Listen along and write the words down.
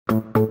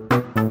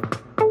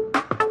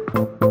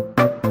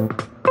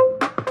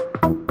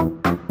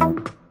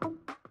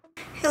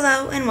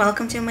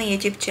welcome to my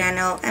YouTube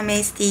channel. I'm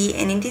Esther,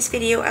 and in this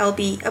video I'll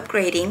be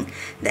upgrading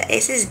the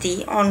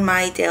SSD on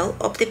my Dell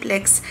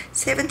OptiPlex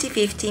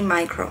 7050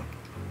 Micro.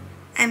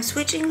 I'm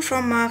switching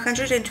from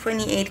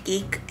 128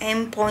 gig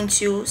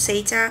M.2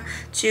 SATA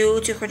to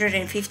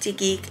 250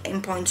 gig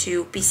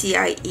M.2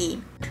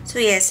 PCIe. So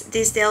yes,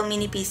 this Dell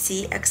mini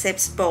PC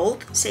accepts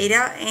both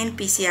SATA and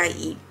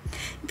PCIe.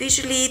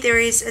 Visually, there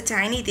is a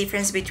tiny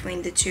difference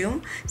between the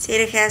two.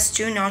 SATA has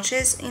two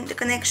notches in the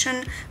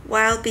connection,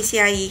 while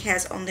PCIe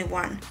has only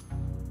one.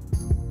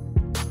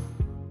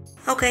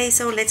 Okay,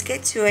 so let's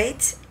get to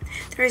it.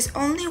 There is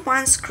only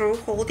one screw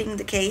holding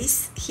the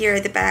case here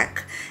at the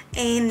back,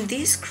 and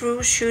this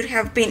screw should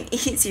have been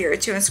easier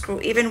to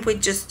unscrew even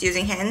with just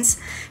using hands.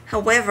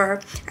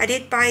 However, I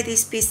did buy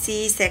this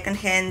PC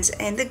secondhand,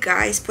 and the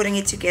guys putting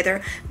it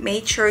together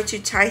made sure to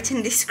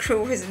tighten this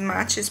screw as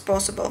much as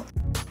possible.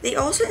 They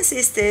also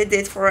insisted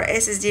that for a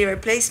SSD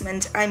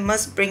replacement, I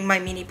must bring my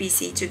mini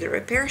PC to the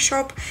repair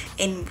shop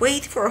and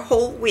wait for a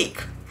whole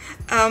week.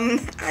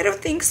 I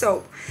don't think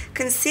so.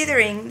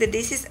 Considering that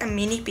this is a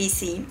mini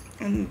PC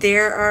and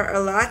there are a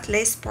lot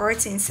less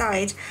parts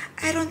inside,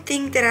 I don't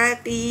think that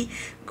I'd be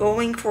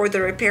going for the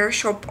repair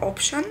shop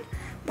option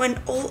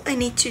when all I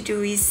need to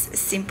do is a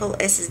simple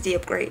SSD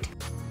upgrade.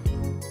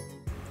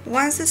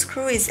 Once the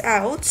screw is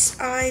out,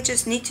 I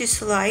just need to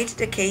slide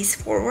the case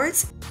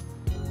forwards.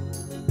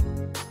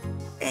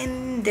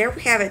 And there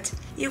we have it.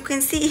 You can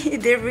see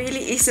there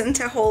really isn't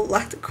a whole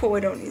lot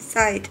going on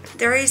inside.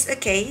 There is a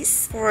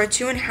case for a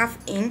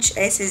 2.5-inch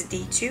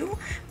SSD too,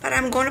 but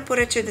I'm going to put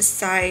it to the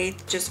side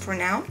just for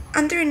now.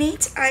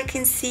 Underneath I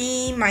can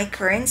see my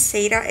current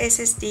SATA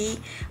SSD,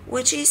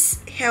 which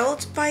is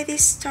held by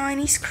this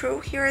tiny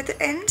screw here at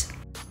the end.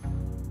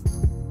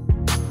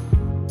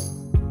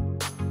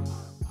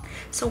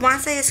 So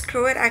once I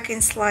unscrew it, I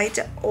can slide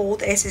the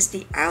old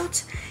SSD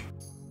out.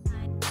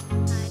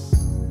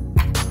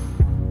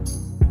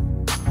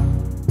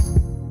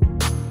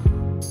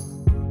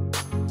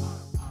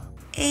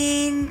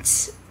 And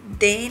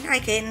then I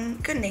can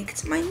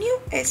connect my new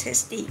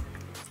SSD.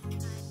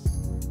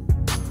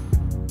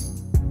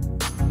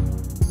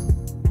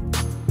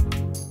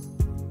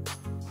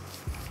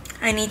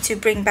 I need to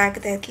bring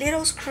back that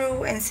little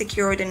screw and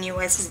secure the new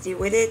SSD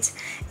with it,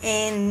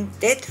 and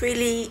that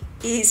really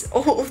is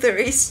all there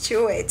is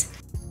to it.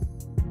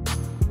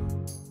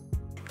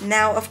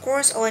 Now, of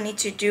course, all I need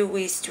to do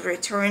is to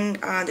return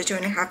the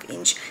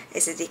 2.5-inch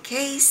SSD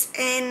case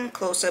and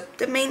close up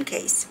the main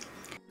case.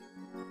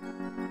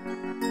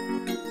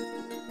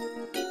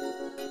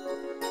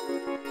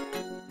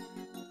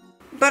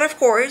 But of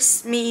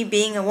course, me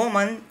being a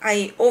woman,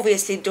 I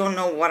obviously don't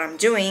know what I'm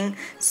doing,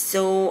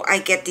 so I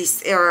get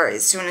this error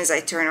as soon as I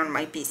turn on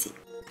my PC.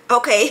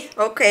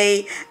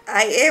 Okay,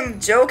 I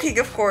am joking,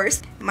 of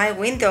course. My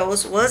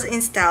Windows was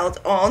installed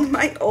on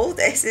my old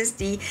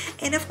SSD,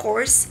 and of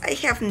course, I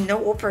have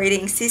no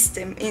operating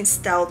system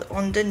installed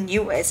on the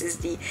new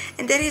SSD,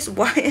 and that is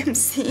why I'm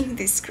seeing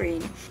this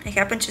screen. I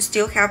happen to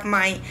still have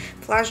my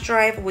flash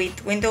drive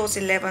with Windows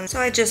 11,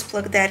 so I just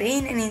plugged that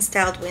in and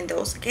installed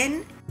Windows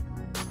again.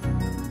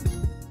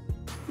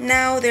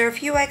 Now, there are a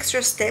few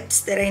extra steps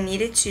that I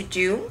needed to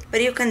do,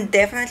 but you can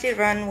definitely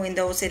run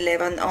Windows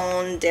 11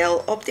 on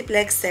Dell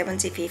OptiPlex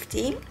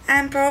 7050.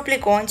 I'm probably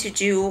going to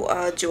do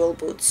a dual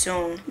boot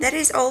soon. That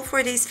is all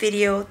for this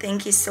video.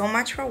 Thank you so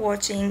much for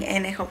watching,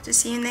 and I hope to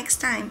see you next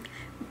time.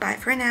 Bye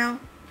for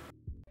now.